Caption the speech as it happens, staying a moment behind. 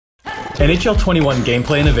NHL 21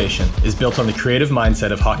 gameplay innovation is built on the creative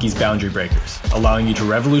mindset of hockey's boundary breakers, allowing you to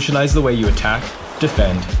revolutionize the way you attack,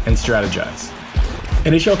 defend, and strategize.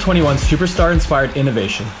 NHL 21's superstar-inspired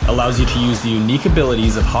innovation allows you to use the unique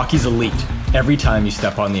abilities of hockey's elite every time you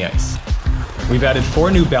step on the ice. We've added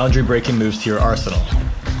 4 new boundary-breaking moves to your arsenal.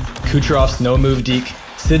 Kucherov's no-move deke,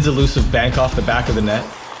 Sid's elusive bank off the back of the net,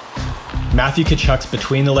 Matthew Tkachuk's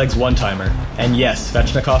between-the-legs one-timer, and yes,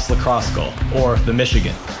 Svechnikov's lacrosse goal, or the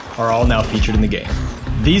Michigan, are all now featured in the game.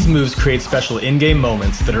 These moves create special in-game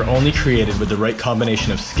moments that are only created with the right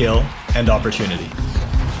combination of skill and opportunity.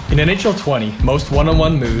 In NHL 20, most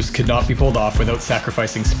one-on-one moves could not be pulled off without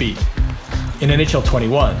sacrificing speed. In NHL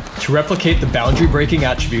 21, to replicate the boundary-breaking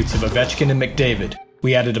attributes of Ovechkin and McDavid,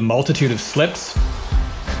 we added a multitude of slips,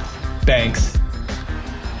 banks,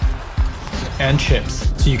 and chips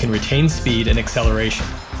so you can retain speed and acceleration.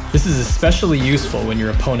 This is especially useful when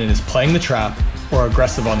your opponent is playing the trap or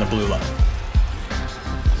aggressive on the blue line.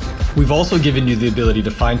 We've also given you the ability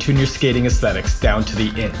to fine-tune your skating aesthetics down to the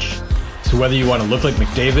inch. So whether you want to look like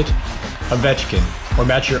McDavid, Ovechkin, or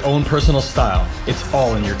match your own personal style, it's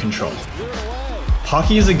all in your control.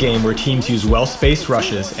 Hockey is a game where teams use well-spaced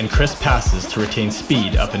rushes and crisp passes to retain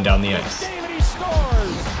speed up and down the ice.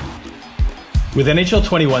 With NHL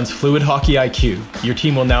 21's Fluid Hockey IQ, your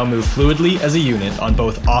team will now move fluidly as a unit on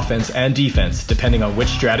both offense and defense depending on which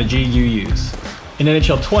strategy you use. In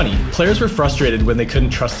NHL 20, players were frustrated when they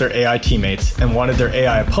couldn't trust their AI teammates and wanted their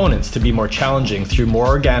AI opponents to be more challenging through more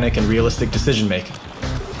organic and realistic decision-making.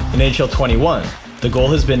 In NHL 21, the goal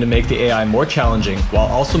has been to make the AI more challenging while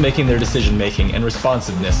also making their decision-making and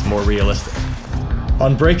responsiveness more realistic.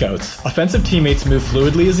 On breakouts, offensive teammates move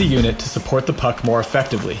fluidly as a unit to support the puck more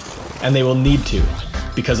effectively, and they will need to,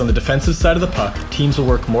 because on the defensive side of the puck, teams will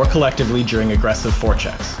work more collectively during aggressive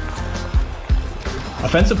forechecks.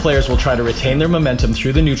 Offensive players will try to retain their momentum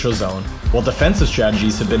through the neutral zone, while defensive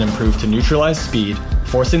strategies have been improved to neutralize speed,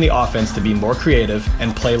 forcing the offense to be more creative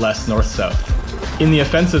and play less north-south. In the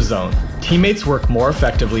offensive zone, teammates work more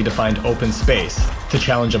effectively to find open space, to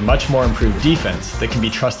challenge a much more improved defense that can be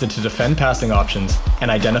trusted to defend passing options and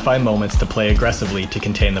identify moments to play aggressively to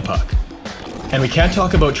contain the puck. And we can't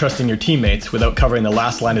talk about trusting your teammates without covering the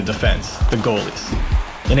last line of defense, the goalies.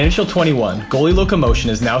 In NHL 21, goalie locomotion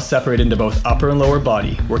is now separated into both upper and lower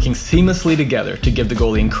body, working seamlessly together to give the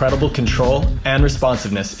goalie incredible control and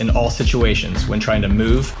responsiveness in all situations when trying to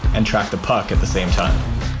move and track the puck at the same time.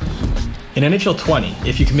 In NHL 20,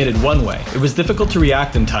 if you committed one way, it was difficult to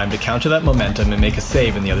react in time to counter that momentum and make a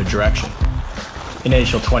save in the other direction. In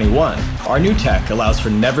NHL 21, our new tech allows for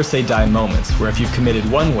never-say-die moments where if you've committed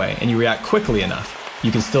one way and you react quickly enough,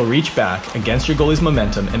 you can still reach back against your goalie's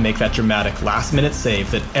momentum and make that dramatic last-minute save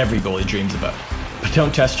that every goalie dreams about. But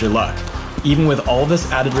don't test your luck. Even with all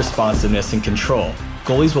this added responsiveness and control,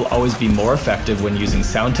 goalies will always be more effective when using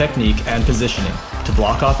sound technique and positioning to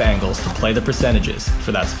block off angles to play the percentages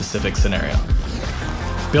for that specific scenario.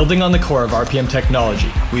 Building on the core of RPM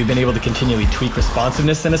technology, we've been able to continually tweak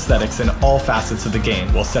responsiveness and aesthetics in all facets of the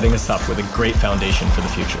game while setting us up with a great foundation for the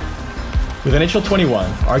future. With NHL 21,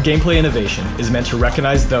 our gameplay innovation is meant to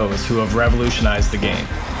recognize those who have revolutionized the game,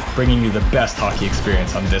 bringing you the best hockey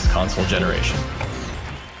experience on this console generation.